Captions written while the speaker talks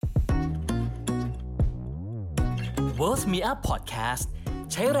Worth Me Up Podcast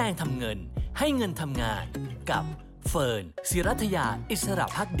ใช้แรงทำเงินให้เงินทำงานกับเฟิร์น ศิรัทยา อิสระ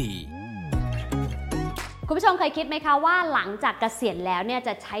ภักดีคุณผู้ชมเคยคิดไหมคะว่าหลังจากเกษียณแล้วเนี่ยจ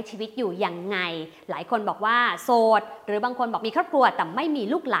ะใช้ชีวิตอยู่ยังไงหลายคนบอกว่าโสดหรือบางคนบอกมีครอบครัวแต่ไม่มี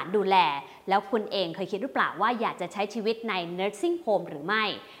ลูกหลานดูแลแล้วคุณเองเคยคิดหรือเปล่าว่าอยากจะใช้ชีวิตใน nursing home หรือไม่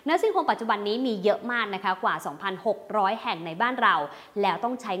nursing home ปัจจุบันนี้มีเยอะมากนะคะกว่า 2,600 แห่งในบ้านเราแล้วต้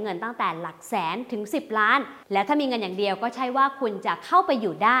องใช้เงินตั้งแต่หลักแสนถึง10 ล้านและถ้ามีเงินอย่างเดียวก็ใช่ว่าคุณจะเข้าไปอ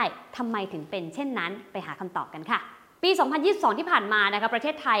ยู่ได้ทำไมถึงเป็นเช่นนั้นไปหาคำตอบกันค่ะปี 2022 ที่ผ่านมานะคะประเท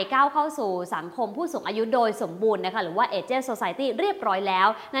ศไทยก้าวเข้าสู่สังคมผู้สูงอายุโดยสมบูรณ์นะคะหรือว่า Aged Society เรียบร้อยแล้ว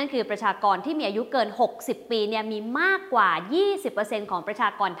นั่นคือประชากรที่มีอายุเกิน 60 ปีเนี่ยมีมากกว่า 20% ของประชา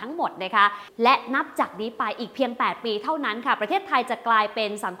กรทั้งหมดนะคะและนับจากนี้ไปอีกเพียง 8 ปีเท่านั้นค่ะประเทศไทยจะกลายเป็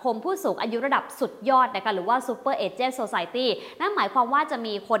นสังคมผู้สูงอายุระดับสุดยอดนะคะหรือว่า Super Aged Society นั่นหมายความว่าจะ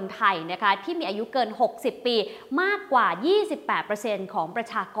มีคนไทยนะคะที่มีอายุเกิน 60 ปีมากกว่า 28% ของประ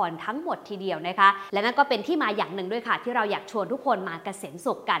ชากรทั้งหมดทีเดียวนะคะและนั่นก็เป็นที่มาอย่างหนึ่งด้วยที่เราอยากชวนทุกคนมาเกษียณ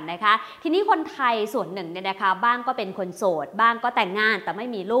สุขกันนะคะทีนี้คนไทยส่วนหนึ่งเนี่ยนะคะบ้างก็เป็นคนโสดบ้างก็แต่งงานแต่ไม่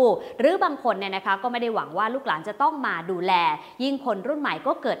มีลูกหรือบางคนเนี่ยนะคะก็ไม่ได้หวังว่าลูกหลานจะต้องมาดูแลยิ่งคนรุ่นใหม่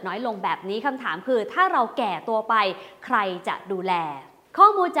ก็เกิดน้อยลงแบบนี้คำถามคือถ้าเราแก่ตัวไปใครจะดูแลข้อ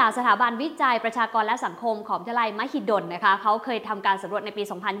มูลจากสถาบันวิจัยประชากรและสังคมของวิทยาลัยมหิดลนะคะเขาเคยทำการสำรวจในปี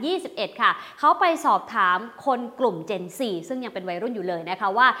 2021 ค่ะเขาไปสอบถามคนกลุ่ม Gen 4 ซึ่งยังเป็นวัยรุ่นอยู่เลยนะคะ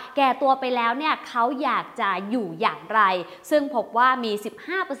ว่าแก่ตัวไปแล้วเนี่ยเขาอยากจะอยู่อย่างไรซึ่งพบว่ามี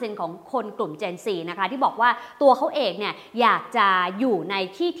 15% ของคนกลุ่ม Gen 4 นะคะที่บอกว่าตัวเขาเองเนี่ยอยากจะอยู่ใน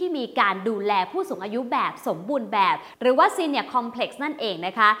ที่ที่มีการดูแลผู้สูงอายุแบบสมบูรณ์แบบหรือว่า Senior Complex นั่นเองน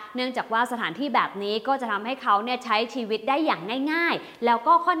ะคะเนื่องจากว่าสถานที่แบบนี้ก็จะทำให้เขาเนี่ยใช้ชีวิตได้อย่างง่ายๆแล้ว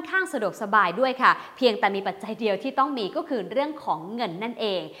ก็ค่อนข้างสะดวกสบายด้วยค่ะเพียงแต่มีปัจจัยเดียวที่ต้องมีก็คือเรื่องของเงินนั่นเอ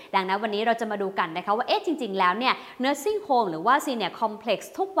งดังนั้นวันนี้เราจะมาดูกันนะคะว่าจริงๆแล้วเนี่ย nursing home หรือว่า senior complex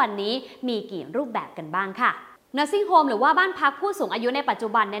ทุกวันนี้มีกี่รูปแบบกันบ้างค่ะnursing home หรือว่าบ้านพักผู้สูงอายุในปัจจุ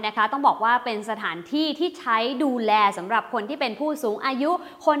บันเนี่ยนะคะต้องบอกว่าเป็นสถานที่ที่ใช้ดูแลสำหรับคนที่เป็นผู้สูงอายุ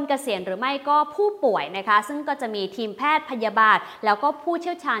คนเกษียณหรือไม่ก็ผู้ป่วยนะคะซึ่งก็จะมีทีมแพทย์พยาบาลแล้วก็ผู้เ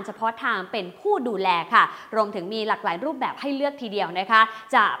ชี่ยวชาญเฉพาะทางเป็นผู้ดูแลค่ะรวมถึงมีหลากหลายรูปแบบให้เลือกทีเดียวนะคะ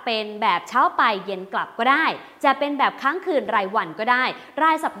จะเป็นแบบเช้าไปเย็นกลับก็ได้จะเป็นแบบค้างคืนรายวันก็ได้ร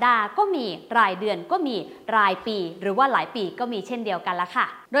ายสัปดาห์ก็มีรายเดือนก็มีรายปีหรือว่าหลายปีก็มีเช่นเดียวกันละค่ะ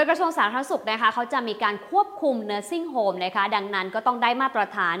โดยกระทรวงสาธารณสุขนะคะเขาจะมีการควบคุม nursing home นะคะดังนั้นก็ต้องได้มาตร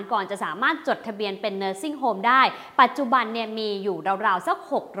ฐานก่อนจะสามารถจดทะเบียนเป็น nursing home ได้ปัจจุบันเนี่ยมีอยู่ราวๆสัก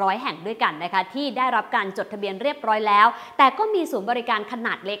600แห่งด้วยกันนะคะที่ได้รับการจดทะเบียนเรียบร้อยแล้วแต่ก็มีศูนย์บริการขน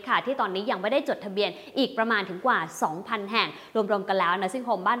าดเล็กค่ะที่ตอนนี้ยังไม่ได้จดทะเบียนอีกประมาณถึงกว่า 2,000 แห่งรวมๆกันแล้ว nursing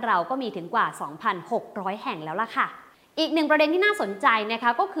home บ้านเราก็มีถึงกว่า 2,600 แห่งแล้วล่ะค่ะอีกหนึ่งประเด็นที่น่าสนใจนะค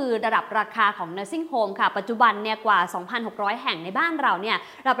ะก็คือระดับราคาของ nursing home ค่ะปัจจุบันเนี่ยกว่า 2,600 แห่งในบ้านเราเนี่ย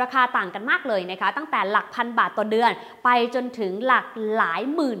ระดับราคาต่างกันมากเลยนะคะตั้งแต่หลักพันบาทต่อเดือนไปจนถึงหลักหลาย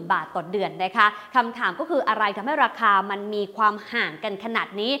หมื่นบาทต่อเดือนนะคะคำถามก็คืออะไรทำให้ราคามันมีความห่างกันขนาด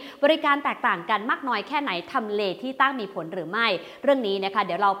นี้บริการแตกต่างกันมากน้อยแค่ไหนทำเลที่ตั้งมีผลหรือไม่เรื่องนี้นะคะเ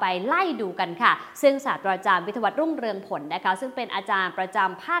ดี๋ยวเราไปไล่ดูกันค่ะซึ่งศาสตราจารย์วิทยาวัฒน์รุ่งเรืองผลนะคะซึ่งเป็นอาจารย์ประจ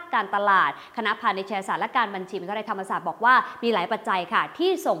ำภาคการตลาดคณะพาณิชยศาสตร์และการบัญชีมหาวิทยาลัยธรรมศาสตร์บอกว่ามีหลายปัจจัยค่ะที่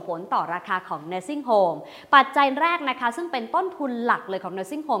ส่งผลต่อราคาของ nursing home ปัจจัยแรกนะคะซึ่งเป็นต้นทุนหลักเลยของ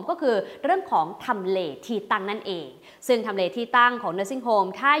nursing home ก็คือเรื่องของทำเลที่ตั้งนั่นเองซึ่งทำเลที่ตั้งของ nursing home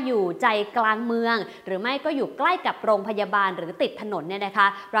ถ้าอยู่ใจกลางเมืองหรือไม่ก็อยู่ใกล้กับโรงพยาบาลหรือติดถนนเนี่ยนะคะ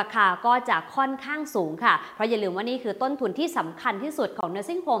ราคาก็จะค่อนข้างสูงค่ะเพราะอย่าลืมว่านี่คือต้นทุนที่สำคัญที่สุดของ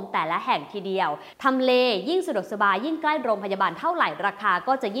nursing home แต่ละแห่งทีเดียวทำเลยิ่งสะดวกสบายยิ่งใกล้โรงพยาบาลเท่าไหร่ราคา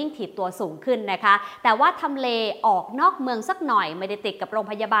ก็จะยิ่งถีบตัวสูงขึ้นนะคะแต่ว่าทำเลออกนอกเมืองสักหน่อยไม่ได้ติดกับโรง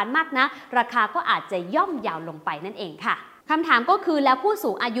พยาบาลมากนะราคาก็อาจจะย่อมเยาวลงไปนั่นเองค่ะคำถามก็คือแล้วผู้สู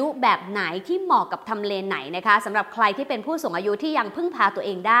งอายุแบบไหนที่เหมาะกับทำเลไหนนะคะสำหรับใครที่เป็นผู้สูงอายุที่ยังพึ่งพาตัวเอ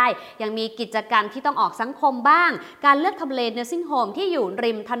งได้ยังมีกิจกรรมที่ต้องออกสังคมบ้างการเลือกทำเล nursing home ที่อยู่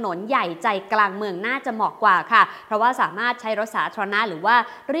ริมถนนใหญ่ใจกลางเมืองน่าจะเหมาะกว่าค่ะเพราะว่าสามารถใช้รถสาธารณะหรือว่า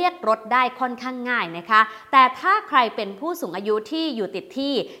เรียกรถได้ค่อนข้างง่ายนะคะแต่ถ้าใครเป็นผู้สูงอายุที่อยู่ติด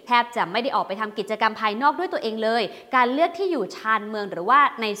ที่แทบจะไม่ได้ออกไปทำกิจกรรมภายนอกด้วยตัวเองเลยการเลือกที่อยู่ชานเมืองหรือว่า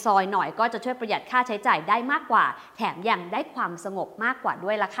ในซอยหน่อยก็จะช่วยประหยัดค่าใช้จ่ายได้มากกว่าแถมยังได้ความสงบมากกว่าด้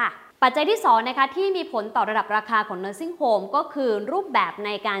วยล่ะค่ะ ปัจจัยที่2นะคะที่มีผลต่อระดับราคาของ nursing home ก็คือรูปแบบใน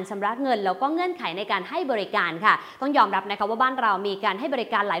การชำระเงินแล้วก็เงื่อนไขในการให้บริการค่ะต้องยอมรับนะคะว่าบ้านเรามีการให้บริ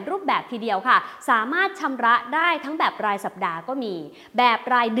การหลายรูปแบบทีเดียวค่ะสามารถชำระได้ทั้งแบบรายสัปดาห์ก็มีแบบ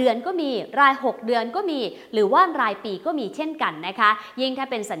รายเดือนก็มีราย6เดือนก็มีหรือว่ารายปีก็มีเช่นกันนะคะยิ่งถ้า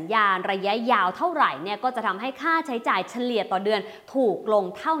เป็นสัญญาณระยะยาวเท่าไหร่เนี่ยก็จะทำให้ค่าใช้จ่ายเฉลี่ยต่อเดือนถูกลง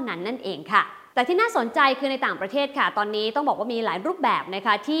เท่านั้นนั่นเองค่ะ แต่ที่น่าสนใจคือในต่างประเทศค่ะตอนนี้ต้องบอกว่ามีหลายรูปแบบนะค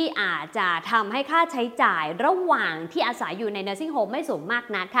ะที่อาจจะทำให้ค่าใช้จ่ายระหว่างที่อาศัยอยู่ใน nursing home ไม่สูงมาก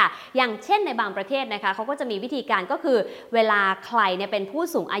นักค่ะอย่างเช่นในบางประเทศนะคะเขาก็จะมีวิธีการก็คือเวลาใครเนี่ยเป็นผู้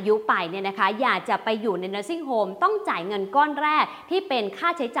สูงอายุไปเนี่ยนะคะอยากจะไปอยู่ใน nursing home ต้องจ่ายเงินก้อนแรกที่เป็นค่า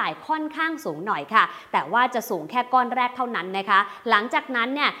ใช้จ่ายค่อนข้างสูงหน่อยค่ะแต่ว่าจะสูงแค่ก้อนแรกเท่านั้นนะคะหลังจากนั้น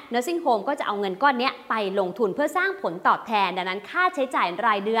เนี่ย nursing home ก็จะเอาเงินก้อนนี้ไปลงทุนเพื่อสร้างผลตอบแทนดังนั้นค่าใช้จ่ายร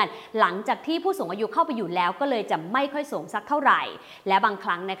ายเดือนหลังจากที่ผู้สูงอายุเข้าไปอยู่แล้วก็เลยจะไม่ค่อยสูงสักเท่าไหร่และบางค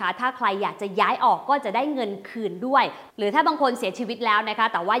รั้งนะคะถ้าใครอยากจะย้ายออกก็จะได้เงินคืนด้วยหรือถ้าบางคนเสียชีวิตแล้วนะคะ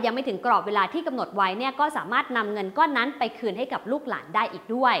แต่ว่ายังไม่ถึงกรอบเวลาที่กำหนดไว้เนี่ยก็สามารถนำเงินก้อนนั้นไปคืนให้กับลูกหลานได้อีก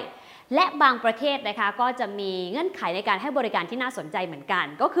ด้วยและบางประเทศนะคะก็จะมีเงื่อนไขในการให้บริการที่น่าสนใจเหมือนกัน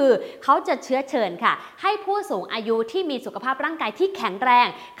ก็คือเขาจะเชื้อเชิญค่ะให้ผู้สูงอายุที่มีสุขภาพร่างกายที่แข็งแรง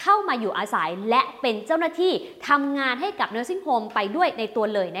เข้ามาอยู่อาศัยและเป็นเจ้าหน้าที่ทำงานให้กับ nursing home ไปด้วยในตัว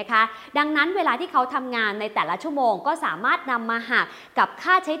เลยนะคะดังนั้นเวลาที่เขาทำงานในแต่ละชั่วโมงก็สามารถนำมาหักกับ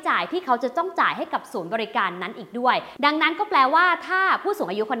ค่าใช้จ่ายที่เขาจะต้องจ่ายให้กับศูนย์บริการนั้นอีกด้วยดังนั้นก็แปลว่าถ้าผู้สูง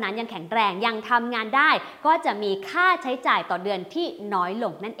อายุคนนั้นยังแข็งแรงยังทำงานได้ก็จะมีค่าใช้จ่ายต่อเดือนที่น้อยล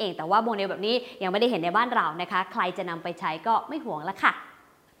งนั่นเองแต่ว่าโมเดลแบบนี้ยังไม่ได้เห็นในบ้านเรานะคะใครจะนำไปใช้ก็ไม่ห่วงละค่ะ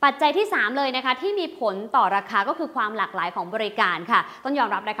ปัจจัยที่3เลยนะคะที่มีผลต่อราคาก็คือความหลากหลายของบริการค่ะต้องยอม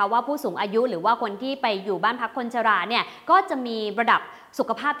รับนะคะว่าผู้สูงอายุหรือว่าคนที่ไปอยู่บ้านพักคนชราเนี่ยก็จะมีระดับสุ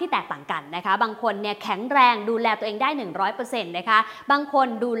ขภาพที่แตกต่างกันนะคะบางคนเนี่ยแข็งแรงดูแลตัวเองได้ 100% นะคะบางคน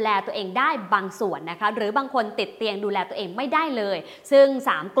ดูแลตัวเองได้บางส่วนนะคะหรือบางคนติดเตียงดูแลตัวเองไม่ได้เลยซึ่ง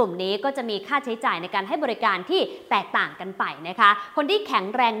3กลุ่มนี้ก็จะมีค่าใช้จ่ายในการให้บริการที่แตกต่างกันไปนะคะคนที่แข็ง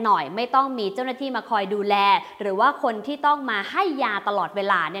แรงหน่อยไม่ต้องมีเจ้าหน้าที่มาคอยดูแลหรือว่าคนที่ต้องมาให้ยาตลอดเว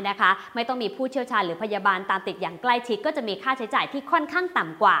ลาเนี่ยนะคะไม่ต้องมีผู้เชี่ยวชาญหรือพยาบาลตามติดอย่างใกล้ชิดก็จะมีค่าใช้จ่ายที่ค่อนข้างต่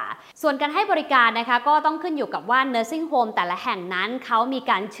ำกว่าส่วนการให้บริการนะคะก็ต้องขึ้นอยู่กับว่า nursing home แต่ละแห่งนั้นเขามี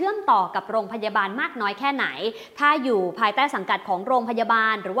การเชื่อมต่อกับโรงพยาบาลมากน้อยแค่ไหนถ้าอยู่ภายใต้สังกัดของโรงพยาบา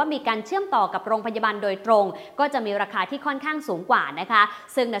ลหรือว่ามีการเชื่อมต่อกับโรงพยาบาลโดยตรงก็จะมีราคาที่ค่อนข้างสูงกว่านะคะ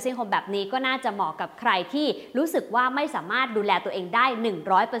ซึ่ง nursing home แบบนี้ก็น่าจะเหมาะกับใครที่รู้สึกว่าไม่สามารถดูแลตัวเองได้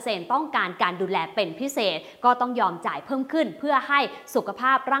 100% ต้องการการดูแลเป็นพิเศษก็ต้องยอมจ่ายเพิ่มขึ้นเพื่อให้สุขภ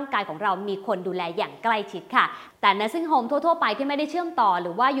าพร่างกายของเรามีคนดูแลอย่างใกล้ชิดค่ะแต่ nursing home ทั่วๆไปที่ไม่ได้เชื่อมต่อห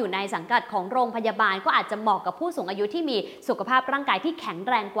รือว่าอยู่ในสังกัดของโรงพยาบาลก็อาจจะเหมาะกับผู้สูงอายุที่มีสุขภาพร่างกายที่แข็ง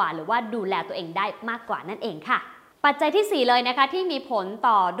แรงกว่าหรือว่าดูแลตัวเองได้มากกว่านั่นเองค่ะปัจจัยที่4เลยนะคะที่มีผล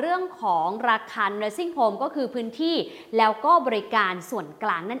ต่อเรื่องของราคา nursing home ก็คือพื้นที่แล้วก็บริการส่วนก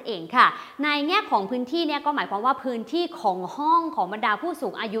ลางนั่นเองค่ะในแง่ของพื้นที่เนี่ยก็หมายความว่าพื้นที่ของห้องของบรรดาผู้สู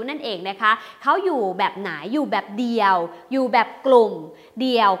งอายุนั่นเองนะคะเขาอยู่แบบไหนอยู่แบบเดี่ยวอยู่แบบกลุ่มเ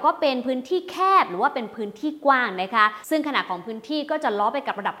ดี่ยวก็เป็นพื้นที่แคบหรือว่าเป็นพื้นที่กว้างนะคะซึ่งขนาดของพื้นที่ก็จะล้อไป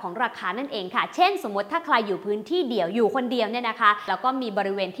กับระดับของราคานั่นเองค่ะเช่นสมมติถ้าใครอยู่พื้นที่เดี่ยวอยู่คนเดียวเนี่ยนะคะแล้วก็มีบ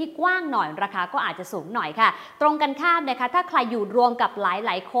ริเวณที่กว้างหน่อยราคาก็อาจจะสูงหน่อยค่ะตรงกันข้ามนะคะถ้าใครอยู่รวมกับห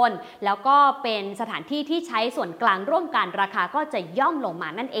ลายคนแล้วก็เป็นสถานที่ที่ใช้ส่วนกลางร่วมกันราคาก็จะย่อมลงมา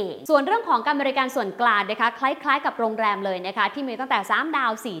นั่นเองส่วนเรื่องของการบริการส่วนกลางนะคะคล้ายๆกับโรงแรมเลยนะคะที่มีตั้งแต่3ดา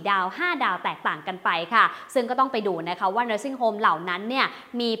ว4ดาว5ดาวแตกต่างกันไปค่ะซึ่งก็ต้องไปดูนะคะว่า nursing home เหล่านั้นเนี่ย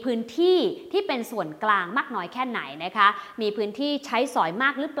มีพื้นที่ที่เป็นส่วนกลางมากน้อยแค่ไหนนะคะมีพื้นที่ใช้สอยมา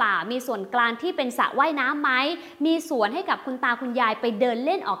กหรือเปล่ามีส่วนกลางที่เป็นสระว่ายน้ำไหมมีสวนให้กับคุณตาคุณยายไปเดินเ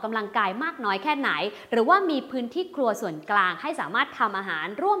ล่นออกกำลังกายมากน้อยแค่ไหนหรือว่ามีพื้นที่ครัวส่วนกลางให้สามารถทำอาหาร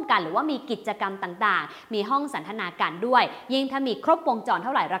ร่วมกันหรือว่ามีกิจกรรมต่างๆมีห้องสันทนาการด้วยยิ่งถ้ามีครบวงจรเท่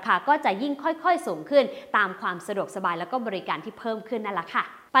าไหร่ราคาก็จะยิ่งค่อยๆสูงขึ้นตามความสะดวกสบายแล้วก็บริการที่เพิ่มขึ้นนั่นแหละค่ะ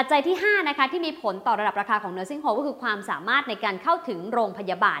ปัจจัยที่5นะคะที่มีผลต่อระดับราคาของ nursing home ก็คือความสามารถในการเข้าถึงโรงพ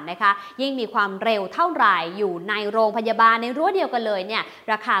ยาบาลนะคะยิ่งมีความเร็วเท่าไหร่อยู่ในโรงพยาบาลในรั้วเดียวกันเลยเนี่ย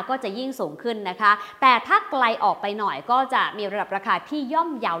ราคาก็จะยิ่งสูงขึ้นนะคะแต่ถ้าไกลออกไปหน่อยก็จะมีระดับราคาที่ย่อม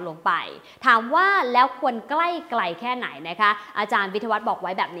เยาวลงไปถามว่าแล้วควรใกล้ไกลแค่ไหนนะคะอาจารย์วิทยวัฒน์บอกไ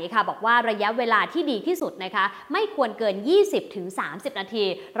ว้แบบนี้ค่ะบอกว่าระยะเวลาที่ดีที่สุดนะคะไม่ควรเกิน 20-30 นาที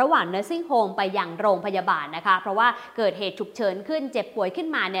ระหว่าง nursing home ไปยังโรงพยาบาลนะคะเพราะว่าเกิดเหตุฉุกเฉินขึ้นเจ็บป่วยขึ้น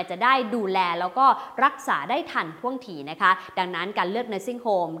มาเนี่ยจะได้ดูแลแล้วก็รักษาได้ทันท่วงทีนะคะดังนั้นการเลือก nursing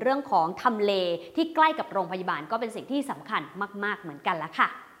home เรื่องของทำเลที่ใกล้กับโรงพยาบาลก็เป็นสิ่งที่สำคัญมากๆเหมือนกันละค่ะ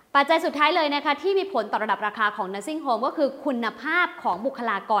ปัจจัยสุดท้ายเลยนะคะที่มีผลต่อระดับราคาของ nursing home ก็คือคุณภาพของบุค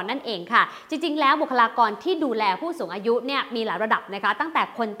ลากรนั่นเองค่ะจริงๆแล้วบุคลากรที่ดูแลผู้สูงอายุเนี่ยมีหลายระดับนะคะตั้งแต่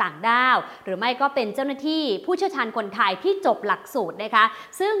คนต่างด้าวหรือไม่ก็เป็นเจ้าหน้าที่ผู้เชี่ยวชาญคนไทยที่จบหลักสูตรนะคะ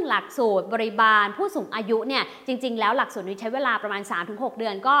ซึ่งหลักสูตรบริบาลผู้สูงอายุเนี่ยจริงๆแล้วหลักสูตรนี้ใช้เวลาประมาณ 3-6 เดื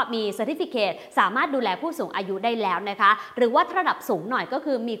อนก็มี certificate สามารถดูแลผู้สูงอายุได้แล้วนะคะหรือว่าระดับสูงหน่อยก็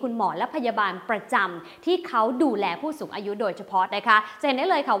คือมีคุณหมอและพยาบาลประจำที่เขาดูแลผู้สูงอายุโดยเฉพาะนะคะจะเห็นได้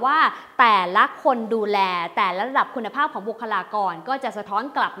เลยค่ะ ว่าแต่ละคนดูแลแต่ละระดับคุณภาพของบุคลากรก็จะสะท้อน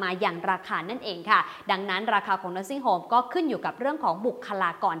กลับมาอย่างราคานั่นเองค่ะดังนั้นราคาของ nursing home ก็ขึ้นอยู่กับเรื่องของบุคล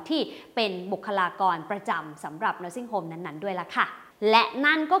ากรที่เป็นบุคลากรประจำสำหรับ nursing home นั้นๆด้วยล่ะค่ะและ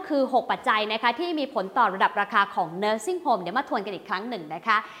นั่นก็คือ 6 ปัจจัยนะคะที่มีผลต่อระดับราคาของ nursing home เดี๋ยวมาทวนกันอีกครั้งหนึ่งนะค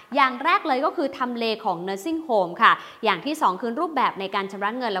ะอย่างแรกเลยก็คือทำเลของ nursing home ค่ะอย่างที่ 2 คือรูปแบบในการชำร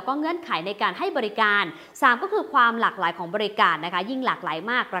ะเงินแล้วก็เงื่อนไขในการให้บริการ 3 ก็คือความหลากหลายของบริการนะคะยิ่งหลากหลาย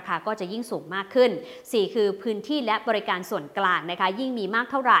มากราคาก็จะยิ่งสูงมากขึ้น 4 คือพื้นที่และบริการส่วนกลางนะคะยิ่งมีมาก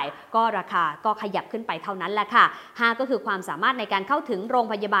เท่าไหร่ก็ราคาก็ขยับขึ้นไปเท่านั้นแหละค่ะ 5 ก็คือความสามารถในการเข้าถึงโรง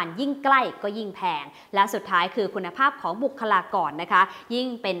พยาบาลยิ่งใกล้ก็ยิ่งแพงและสุดท้ายคือคุณภาพของบุคลากรนะคะยิ่ง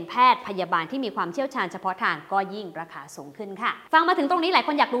เป็นแพทย์พยาบาลที่มีความเชี่ยวชาญเฉพาะทางก็ยิ่งราคาสูงขึ้นค่ะฟังมาถึงตรงนี้หลายค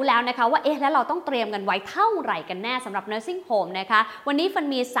นอยากรู้แล้วนะคะว่าแล้วเราต้องเตรียมกันไว้เท่าไหร่กันแน่สำหรับ nursing home นะคะวันนี้ฟัน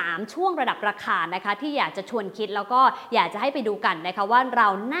มี3ช่วงระดับราคานะคะที่อยากจะชวนคิดแล้วก็อยากจะให้ไปดูกันนะคะว่าเรา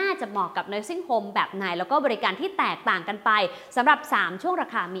น่าจะเหมาะกับ nursing home แบบไหนแล้วก็บริการที่แตกต่างกันไปสำหรับ3ช่วงรา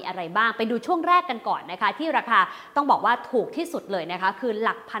คามีอะไรบ้างไปดูช่วงแรกกันก่อนนะคะที่ราคาต้องบอกว่าถูกที่สุดเลยนะคะคือห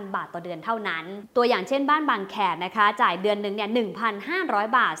ลักพันบาทต่อเดือนเท่านั้นตัวอย่างเช่นบ้านบางแคนะคะจ่ายเดือนนึงเนี่ย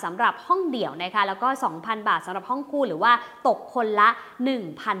 1,500 บาทสำหรับห้องเดี่ยวนะคะแล้วก็ 2,000 บาทสำหรับห้องคู่หรือว่าตกคนละ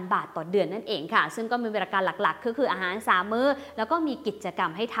 1,000 บาทต่อเดือนนั่นเองค่ะซึ่งก็มีบริการหลักๆคืออาหาร3 มื้อแล้วก็มีกิจกรร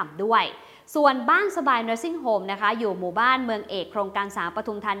มให้ทำด้วยส่วนบ้านสบาย nursing home นะคะอยู่หมู่บ้านเมืองเอกโครงการ3ป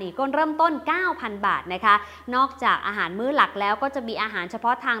ทุมธานีก็เริ่มต้น 9,000 บาทนะคะนอกจากอาหารมื้อหลักแล้วก็จะมีอาหารเฉพา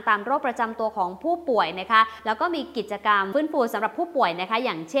ะทางตามโรคประจำตัวของผู้ป่วยนะคะแล้วก็มีกิจกรรมฟื้นฟูสำหรับผู้ป่วยนะคะอ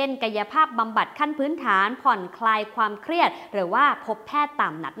ย่างเช่นกายภาพบำบัดขั้นพื้นฐานผ่อนคลายความเครียดหรือว่าพบแพทย์ตา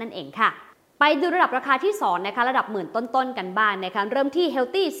มนัดนั่นเองค่ะไปดูระดับราคาที่2นะคะระดับหมื่นต้นๆกันบ้างนะคะเริ่มที่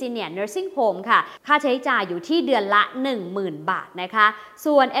Healthy Senior Nursing Home ค่ะค่าใช้จ่ายอยู่ที่เดือนละ 10,000 บาทนะคะ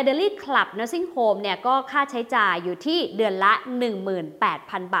ส่วน Elderly Club Nursing Home เนี่ยก็ค่าใช้จ่ายอยู่ที่เดือนละ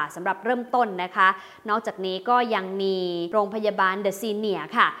 18,000 บาทสำหรับเริ่มต้นนะคะนอกจากนี้ก็ยังมีโรงพยาบาล The Senior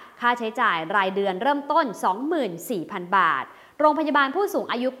ค่ะค่าใช้จ่ายรายเดือนเริ่มต้น 24,000 บาทโรงพยาบาลผู้สูง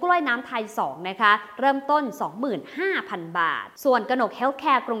อายุกล้วยน้ำไทย2นะคะเริ่มต้น 25,000 บาทส่วนกนกเฮลท์แค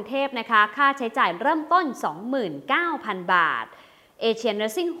ร์กรุงเทพนะคะค่าใช้จ่ายเริ่มต้น 29,000 บาทเอเชีย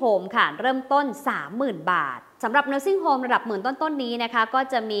Nursing Home ค่ะเริ่มต้น 30,000 บาทสำหรับ nursing home ระดับหมื่นต้นๆนี้นะคะก็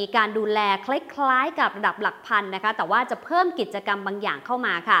จะมีการดูแลคล้ายๆกับระดับหลักพันนะคะแต่ว่าจะเพิ่มกิจกรรมบางอย่างเข้าม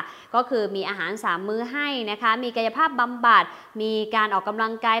าค่ะก็คือมีอาหาร3 มื้อให้นะคะมีกายภาพบำบัดมีการออกกำลั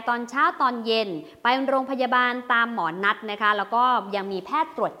งกายตอนเช้าตอนเย็นไปโรงพยาบาลตามหมอนัดนะคะแล้วก็ยังมีแพท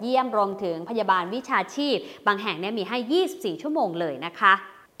ย์ตรวจเยี่ยมรวมถึงพยาบาลวิชาชีพบางแห่งเนี่ยมีให้24 ชั่วโมงเลยนะคะ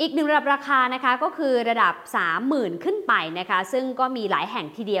อีกหนึ่งระดับราคานะคะก็คือระดับ 30,000 ขึ้นไปนะคะซึ่งก็มีหลายแห่ง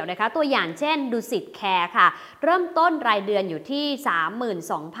ทีเดียวนะคะตัวอย่างเช่นดุสิตแคร์ค่ะเริ่มต้นรายเดือนอยู่ที่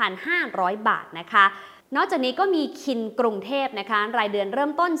 32,500 บาทนะคะนอกจากนี้ก็มีคินกรุงเทพนะคะรายเดือนเริ่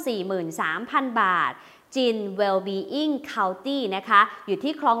มต้น 43,000 บาทจิน Wellbeing County นะคะอยู่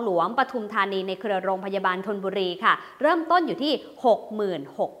ที่คลองหลวงปทุมธานีในเครือโรงพยาบาลธนบุรีค่ะเริ่มต้นอยู่ที่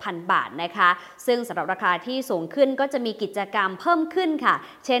 66,000 บาทนะคะซึ่งสำหรับราคาที่สูงขึ้นก็จะมีกิจกรรมเพิ่มขึ้นค่ะ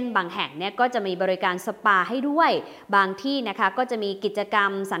เช่นบางแห่งเนี่ยก็จะมีบริการสปาให้ด้วยบางที่นะคะก็จะมีกิจกรร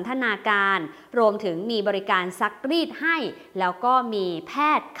มสันทนาการรวมถึงมีบริการซักรีดให้แล้วก็มีแพ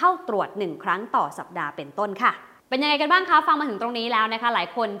ทย์เข้าตรวจ1 ครั้งต่อสัปดาห์เป็นต้นค่ะเป็นยังไงกันบ้างคะฟังมาถึงตรงนี้แล้วนะคะหลาย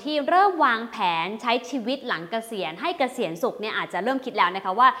คนที่เริ่มวางแผนใช้ชีวิตหลังเกษียณให้เกษียณสุขเนี่ยอาจจะเริ่มคิดแล้วนะค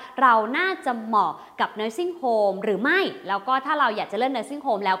ะว่าเราน่าจะเหมาะกับ nursing home หรือไม่แล้วก็ถ้าเราอยากจะเลือก nursing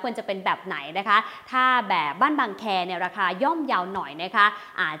home แล้วควรจะเป็นแบบไหนนะคะถ้าแบบบ้านบางแคเนี่ยราคาย่อมเยาวหน่อยนะคะ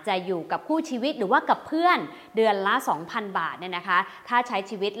อาจจะอยู่กับคู่ชีวิตหรือว่ากับเพื่อนเดือนละ 2,000 บาทเนี่ยนะคะถ้าใช้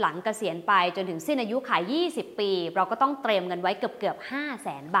ชีวิตหลังเกษียณไปจนถึงสิ้นอายุขัย20 ปีเราก็ต้องเตรียมเงินไว้เกือบ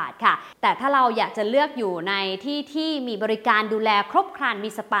 500,000 บาทค่ะแต่ถ้าเราอยากจะเลือกอยู่ในที่มีบริการดูแลครบครันมี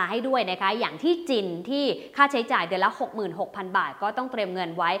สปาให้ด้วยนะคะอย่างที่จินที่ค่าใช้จ่ายเดือนละ 66,000 บาทก็ต้องเตรียมเงิน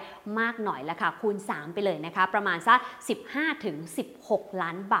ไว้มากหน่อยละค่ะคูณ3ไปเลยนะคะประมาณสัก 15-16 ล้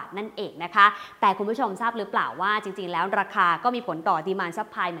านบาทนั่นเองนะคะแต่คุณผู้ชมทราบหรือเปล่าว่าจริงๆแล้วราคาก็มีผลต่อดีมานด์ซัพ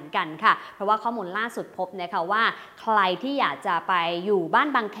พลายเหมือนกันค่ะเพราะว่าข้อมูลล่าสุดพบนะคะว่าใครที่อยากจะไปอยู่บ้าน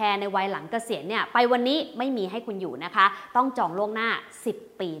บางแคในวัยหลังเกษียณเนี่ยไปวันนี้ไม่มีให้คุณอยู่นะคะต้องจองล่วงหน้า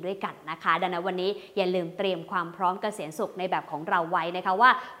10 ปีด้วยกันนะคะดังนั้นวันนี้อย่าลืมเตรียมความพร้อมเกษียณสุขในแบบของเราไว้นะคะว่า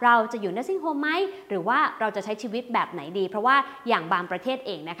เราจะอยู่ nursing home ไหมหรือว่าเราจะใช้ชีวิตแบบไหนดีเพราะว่าอย่างบางประเทศเ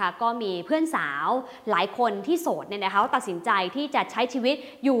องนะคะก็มีเพื่อนสาวหลายคนที่โสดเนี่ยนะคะตัดสินใจที่จะใช้ชีวิต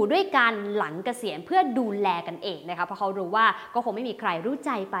อยู่ด้วยกันหลังเกษียณเพื่อดูแลกันเองนะคะเพราะเขารู้ว่าก็คงไม่มีใครรู้ใ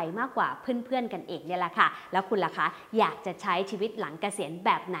จไปมากกว่าเพื่อนๆกันเองเนี่ยแหละค่ะแล้วคุณล่ะคะอยากจะใช้ชีวิตหลังเกษียณแบ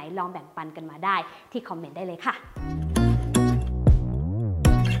บไหนลองแบ่งปันกันมาได้ที่คอมเมนต์ได้เลยค่ะ